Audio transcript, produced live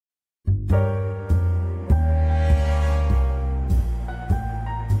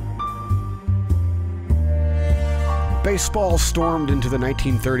Baseball stormed into the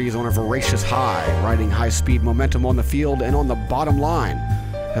 1930s on a voracious high, riding high-speed momentum on the field and on the bottom line.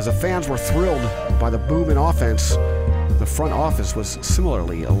 As the fans were thrilled by the boom in offense, the front office was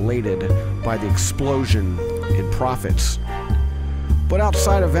similarly elated by the explosion in profits. But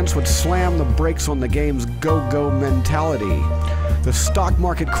outside events would slam the brakes on the game's go-go mentality. The stock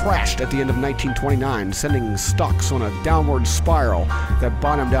market crashed at the end of 1929, sending stocks on a downward spiral that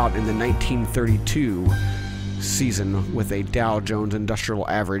bottomed out in the 1932 season with a Dow Jones Industrial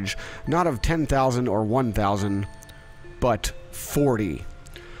Average not of 10,000 or 1,000, but 40.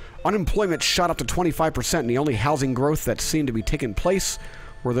 Unemployment shot up to 25%, and the only housing growth that seemed to be taking place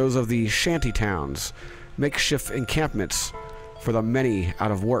were those of the shanty towns, makeshift encampments for the many out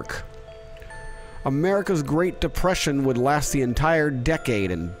of work. America's Great Depression would last the entire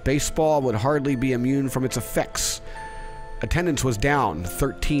decade, and baseball would hardly be immune from its effects. Attendance was down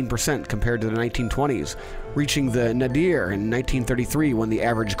 13% compared to the 1920s, reaching the nadir in 1933 when the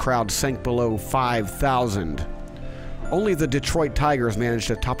average crowd sank below 5,000. Only the Detroit Tigers managed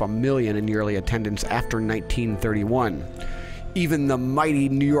to top 1 million in yearly attendance after 1931. Even the mighty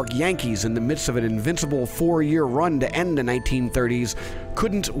New York Yankees, in the midst of an invincible 4-year run to end the 1930s,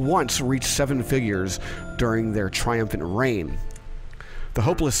 couldn't once reach 7 figures during their triumphant reign. The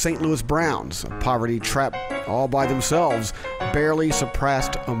hopeless St. Louis Browns, a poverty trap all by themselves, barely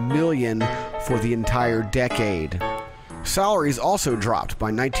surpassed 1 million for the entire decade. Salaries also dropped. By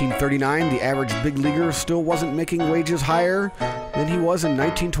 1939, the average big leaguer still wasn't making wages higher than he was in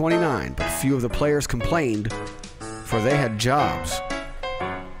 1929, but few of the players complained, for they had jobs.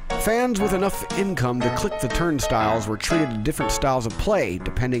 Fans with enough income to click the turnstiles were treated to different styles of play,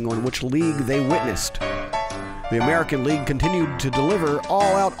 depending on which league they witnessed. The American League continued to deliver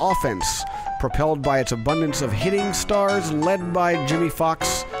all-out offense, propelled by its abundance of hitting stars led by Jimmy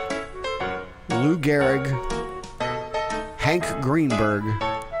Fox, Lou Gehrig, Hank Greenberg,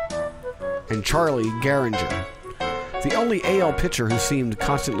 and Charlie Gehringer. The only AL pitcher who seemed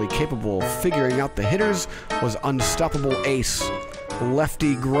constantly capable of figuring out the hitters was unstoppable ace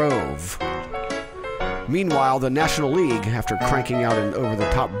Lefty Grove. Meanwhile, the National League, after cranking out an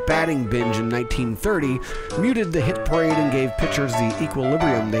over-the-top batting binge in 1930, muted the hit parade and gave pitchers the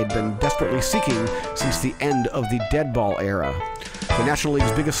equilibrium they'd been desperately seeking since the end of the deadball era. The National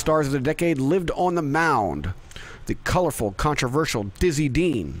League's biggest stars of the decade lived on the mound. The colorful, controversial Dizzy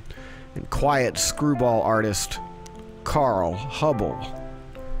Dean and quiet screwball artist Carl Hubble.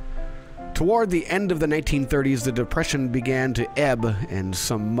 Toward the end of the 1930s, the Depression began to ebb, and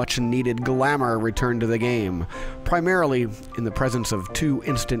some much-needed glamour returned to the game, primarily in the presence of two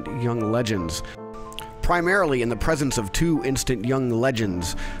instant young legends.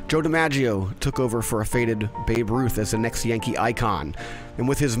 Joe DiMaggio took over for a faded Babe Ruth as the next Yankee icon, and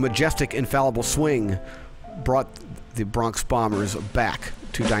with his majestic, infallible swing, brought the Bronx Bombers back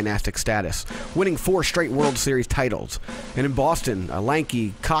to dynastic status, winning 4 straight World Series titles. And in Boston, a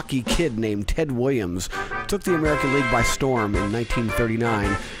lanky, cocky kid named Ted Williams took the American League by storm in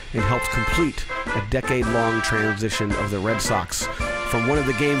 1939 and helped complete a decade-long transition of the Red Sox from one of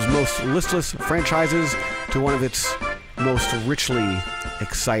the game's most listless franchises to one of its most richly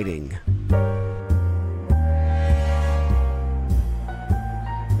exciting.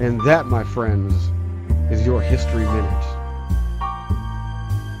 And that, my friends, is your History Minute.